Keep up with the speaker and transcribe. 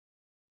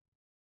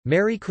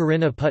Mary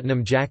Corinna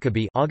Putnam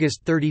Jacobi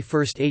 (August 31,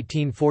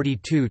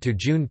 1842 to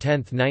June 10,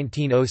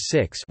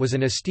 1906) was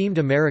an esteemed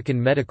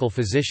American medical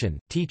physician,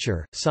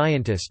 teacher,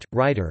 scientist,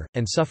 writer,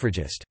 and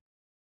suffragist.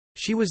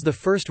 She was the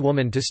first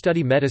woman to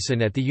study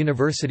medicine at the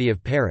University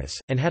of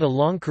Paris, and had a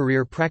long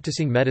career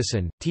practicing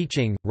medicine,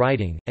 teaching,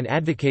 writing, and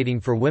advocating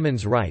for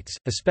women's rights,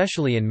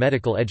 especially in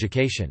medical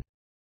education.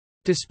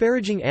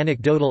 Disparaging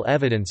anecdotal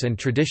evidence and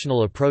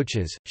traditional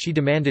approaches, she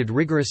demanded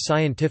rigorous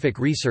scientific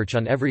research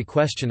on every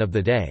question of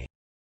the day.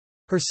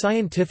 Her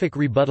scientific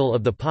rebuttal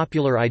of the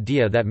popular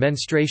idea that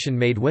menstruation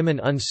made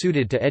women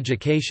unsuited to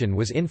education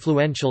was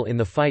influential in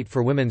the fight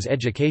for women's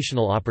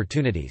educational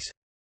opportunities.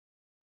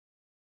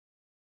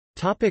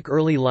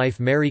 Early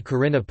life. Mary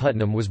Corinna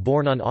Putnam was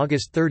born on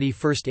August 31,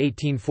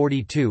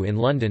 1842 in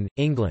London,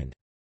 England.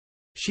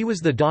 She was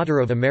the daughter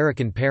of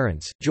American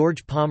parents,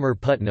 George Palmer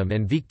Putnam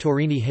and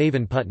Victorine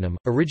Haven Putnam,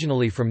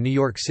 originally from New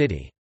York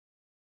City.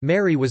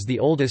 Mary was the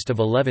oldest of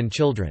 11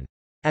 children.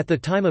 At the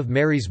time of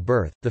Mary's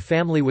birth, the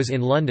family was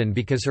in London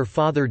because her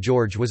father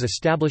George was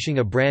establishing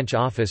a branch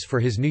office for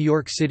his New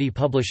York City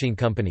publishing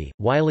company,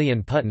 Wiley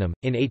 & Putnam,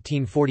 in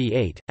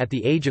 1848. At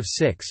the age of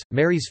 6,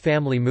 Mary's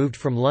family moved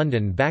from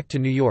London back to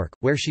New York,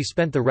 where she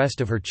spent the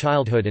rest of her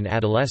childhood and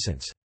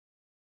adolescence.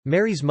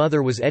 Mary's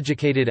mother was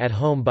educated at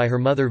home by her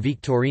mother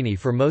Victorine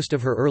for most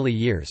of her early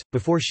years,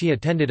 before she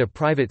attended a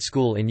private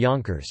school in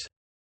Yonkers.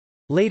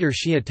 Later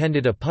she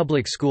attended a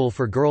public school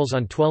for girls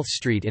on 12th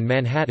Street in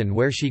Manhattan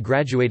where she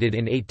graduated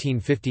in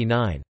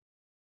 1859.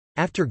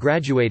 After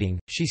graduating,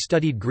 she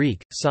studied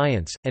Greek,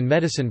 science, and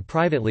medicine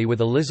privately with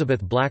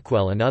Elizabeth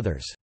Blackwell and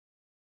others.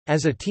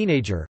 As a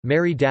teenager,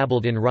 Mary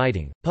dabbled in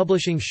writing,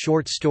 publishing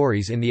short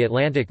stories in the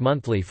Atlantic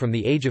Monthly from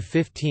the age of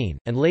 15,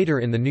 and later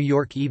in the New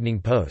York Evening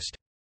Post.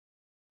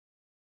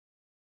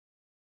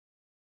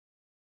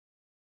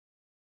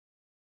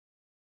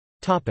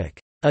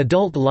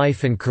 Adult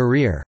life and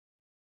career.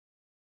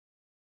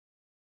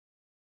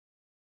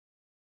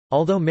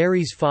 Although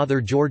Mary's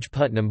father George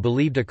Putnam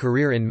believed a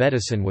career in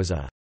medicine was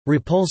a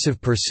repulsive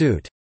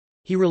pursuit,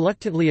 he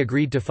reluctantly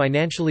agreed to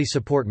financially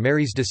support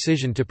Mary's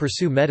decision to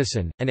pursue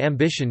medicine, an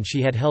ambition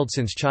she had held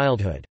since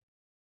childhood.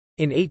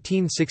 In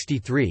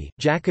 1863,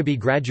 Jacobi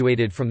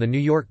graduated from the New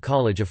York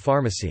College of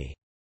Pharmacy.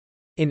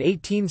 In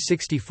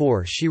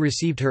 1864 she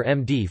received her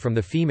M.D. from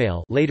the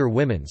female, later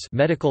Women's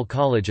Medical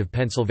College of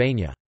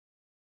Pennsylvania.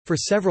 For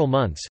several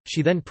months,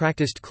 she then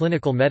practiced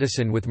clinical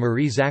medicine with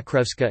Marie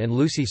Zakrewska and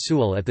Lucy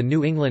Sewell at the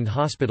New England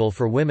Hospital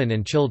for Women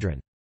and Children.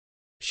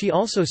 She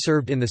also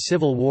served in the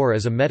Civil War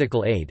as a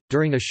medical aide,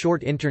 during a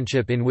short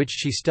internship in which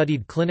she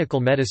studied clinical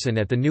medicine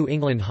at the New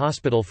England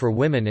Hospital for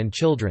Women and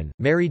Children.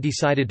 Mary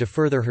decided to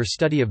further her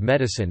study of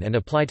medicine and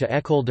apply to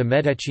École de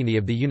Médecine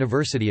of the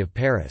University of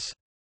Paris.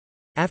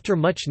 After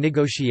much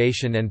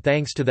negotiation and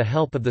thanks to the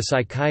help of the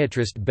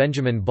psychiatrist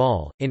Benjamin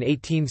Ball, in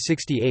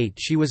 1868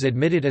 she was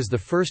admitted as the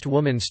first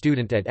woman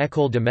student at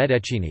École de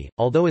Médecine,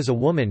 although as a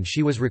woman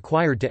she was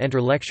required to enter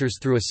lectures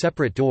through a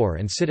separate door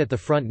and sit at the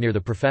front near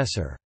the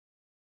professor.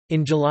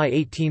 In July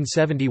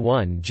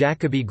 1871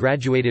 Jacobi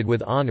graduated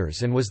with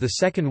honors and was the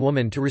second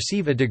woman to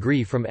receive a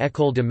degree from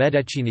École de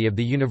Médecine of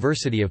the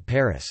University of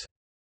Paris.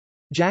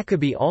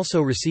 Jacobi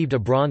also received a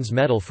bronze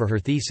medal for her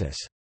thesis.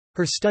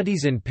 Her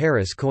studies in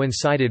Paris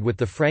coincided with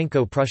the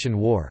Franco-Prussian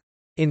War.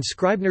 In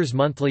Scribner's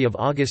Monthly of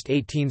August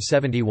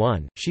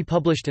 1871, she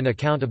published an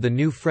account of the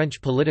new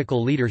French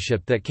political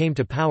leadership that came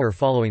to power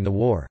following the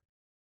war.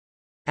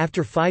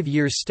 After 5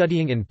 years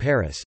studying in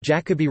Paris,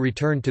 Jacobi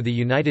returned to the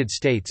United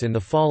States in the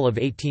fall of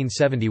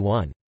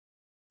 1871.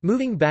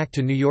 Moving back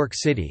to New York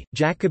City,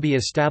 Jacobi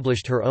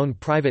established her own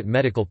private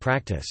medical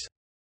practice.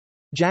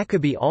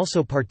 Jacobi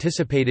also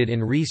participated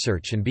in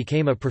research and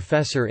became a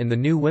professor in the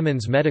new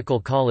Women's Medical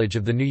College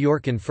of the New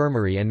York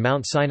Infirmary and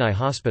Mount Sinai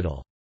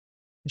Hospital.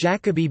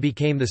 Jacobi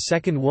became the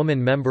second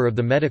woman member of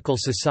the Medical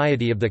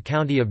Society of the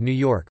County of New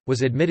York,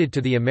 was admitted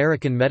to the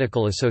American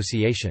Medical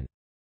Association.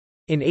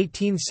 In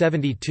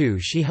 1872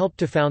 she helped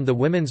to found the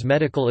Women's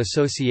Medical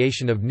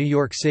Association of New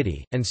York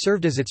City, and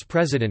served as its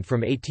president from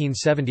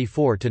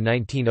 1874 to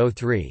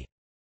 1903.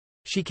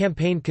 She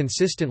campaigned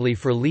consistently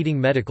for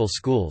leading medical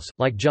schools,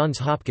 like Johns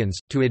Hopkins,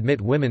 to admit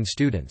women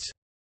students.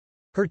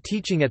 Her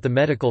teaching at the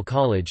medical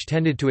college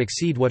tended to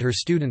exceed what her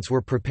students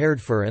were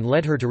prepared for and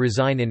led her to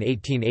resign in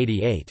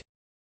 1888.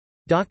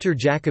 Dr.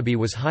 Jacobi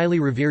was highly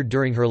revered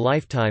during her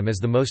lifetime as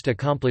the most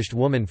accomplished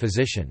woman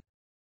physician.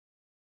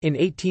 In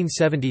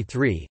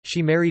 1873,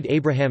 she married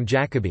Abraham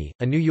Jacobi,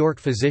 a New York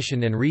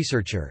physician and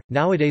researcher,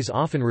 nowadays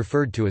often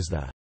referred to as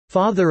the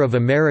father of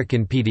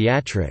American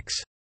pediatrics.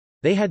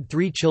 They had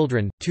 3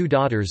 children, 2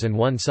 daughters and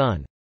 1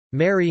 son.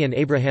 Mary and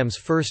Abraham's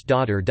first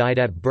daughter died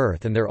at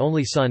birth and their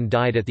only son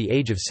died at the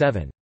age of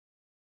 7.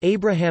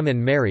 Abraham and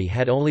Mary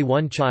had only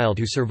one child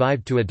who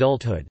survived to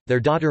adulthood, their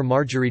daughter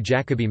Marjorie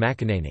Jacobi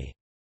McEnany.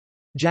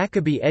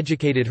 Jacobi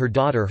educated her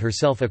daughter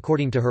herself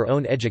according to her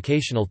own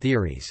educational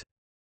theories.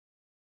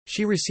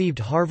 She received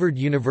Harvard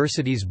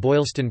University's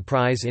Boylston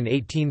Prize in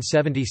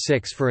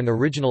 1876 for an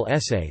original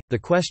essay, The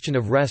Question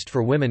of Rest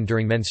for Women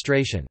During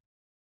Menstruation.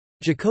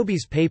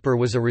 Jacobi's paper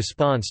was a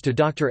response to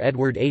Dr.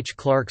 Edward H.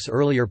 Clarke's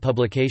earlier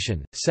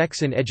publication,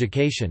 Sex in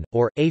Education,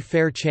 or, A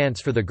Fair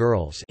Chance for the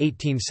Girls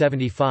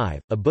 1875,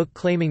 a book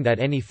claiming that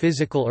any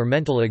physical or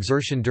mental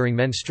exertion during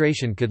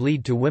menstruation could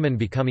lead to women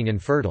becoming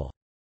infertile.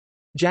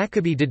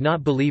 Jacobi did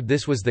not believe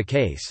this was the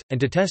case,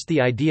 and to test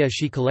the idea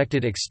she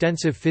collected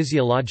extensive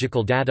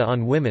physiological data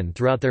on women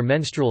throughout their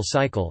menstrual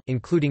cycle,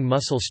 including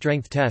muscle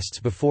strength tests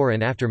before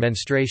and after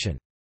menstruation.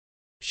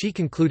 She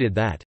concluded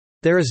that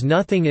there is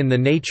nothing in the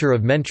nature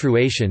of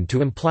menstruation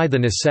to imply the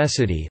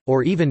necessity,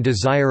 or even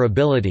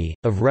desirability,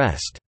 of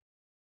rest.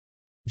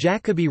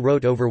 Jacobi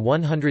wrote over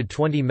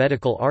 120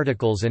 medical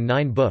articles and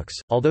 9 books,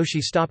 although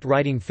she stopped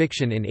writing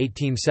fiction in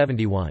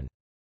 1871.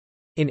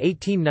 In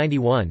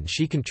 1891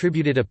 she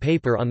contributed a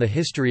paper on the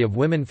history of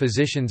women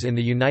physicians in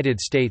the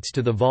United States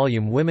to the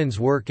volume Women's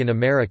Work in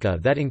America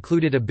that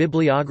included a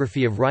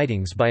bibliography of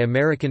writings by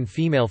American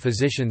female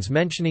physicians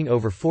mentioning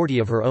over 40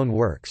 of her own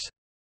works.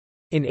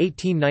 In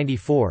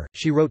 1894,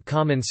 she wrote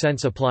Common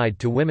Sense Applied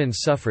to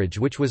Women's Suffrage,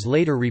 which was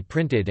later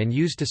reprinted and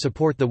used to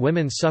support the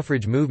women's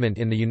suffrage movement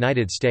in the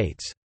United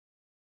States.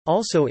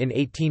 Also in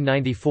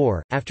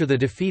 1894, after the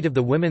defeat of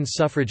the women's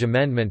suffrage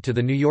amendment to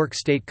the New York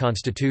State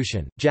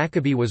Constitution,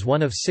 Jacobi was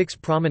one of 6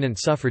 prominent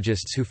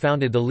suffragists who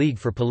founded the League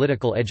for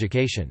Political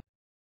Education.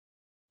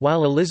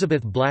 While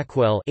Elizabeth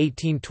Blackwell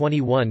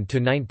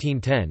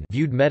 (1821–1910)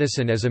 viewed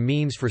medicine as a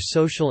means for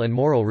social and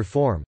moral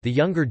reform, the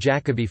younger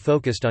Jacobi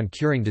focused on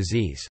curing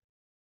disease.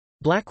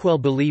 Blackwell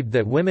believed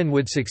that women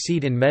would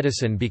succeed in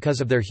medicine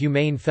because of their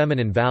humane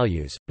feminine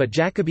values, but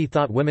Jacobi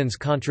thought women's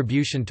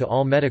contribution to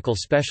all medical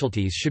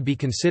specialties should be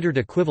considered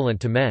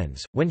equivalent to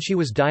men's. When she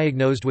was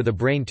diagnosed with a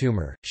brain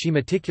tumor, she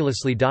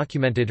meticulously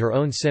documented her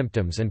own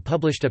symptoms and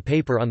published a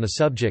paper on the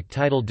subject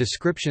titled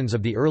Descriptions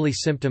of the Early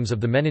Symptoms of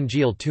the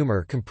Meningeal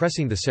Tumor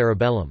Compressing the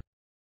Cerebellum,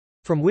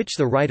 from which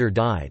the writer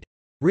died.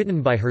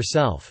 Written by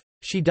herself.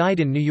 She died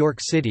in New York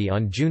City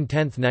on June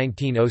 10,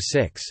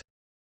 1906.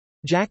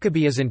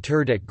 Jacobi is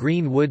interred at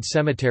Green-Wood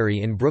Cemetery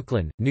in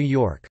Brooklyn, New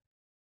York.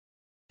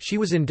 She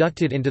was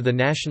inducted into the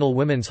National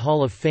Women's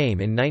Hall of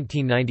Fame in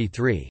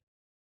 1993.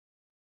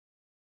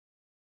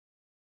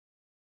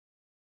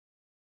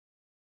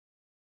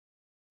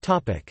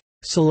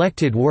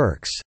 Selected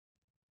works.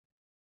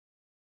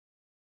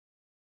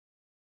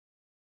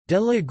 De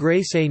la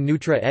Grace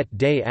neutre et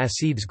des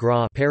acides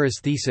gras, Paris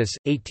thesis,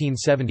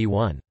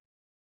 1871.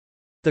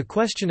 The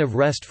Question of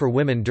Rest for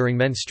Women During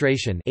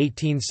Menstruation,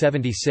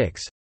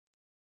 1876.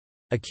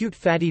 Acute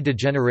Fatty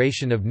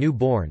Degeneration of New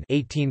Born,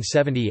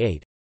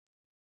 1878.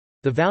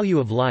 The Value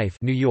of Life,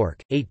 New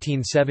York,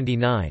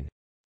 1879.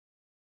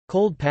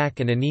 Cold Pack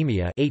and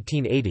Anemia,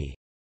 1880.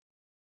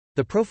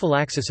 The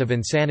Prophylaxis of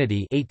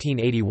Insanity,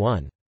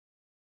 1881.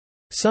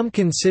 Some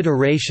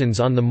Considerations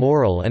on the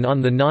Moral and on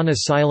the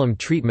Non-Asylum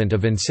Treatment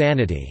of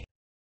Insanity.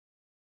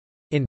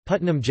 In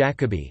Putnam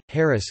Jacobi,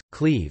 Harris,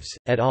 Cleves,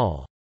 et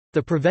al.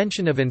 The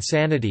Prevention of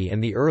Insanity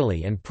and the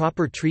Early and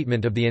Proper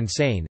Treatment of the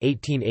Insane,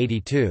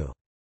 1882.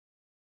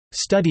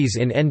 Studies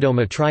in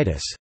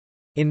Endometritis.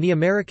 In the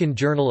American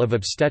Journal of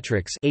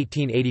Obstetrics,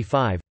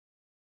 1885.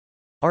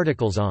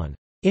 Articles on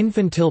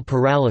infantile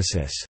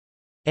paralysis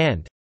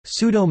and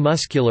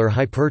pseudomuscular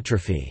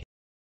hypertrophy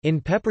in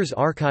Pepper's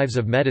Archives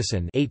of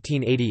Medicine,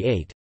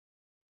 1888.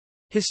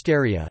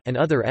 Hysteria and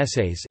Other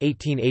Essays,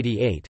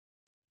 1888.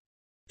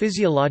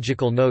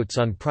 Physiological Notes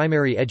on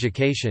Primary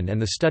Education and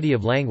the Study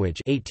of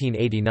Language,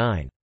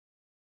 1889.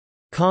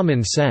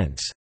 Common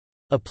Sense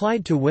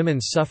Applied to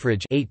Women's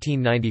Suffrage,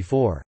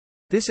 1894.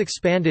 This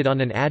expanded on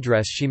an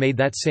address she made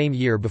that same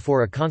year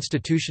before a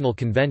constitutional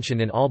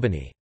convention in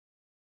Albany.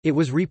 It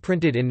was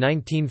reprinted in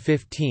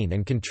 1915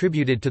 and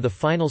contributed to the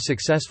final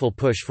successful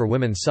push for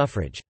women's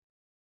suffrage.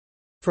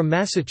 From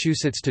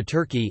Massachusetts to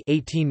Turkey,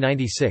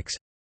 1896.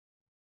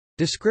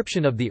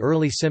 Description of the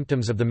early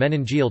symptoms of the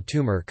meningeal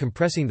tumor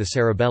compressing the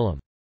cerebellum,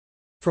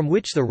 from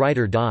which the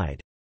writer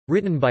died.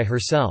 Written by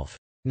herself.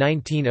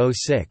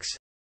 1906.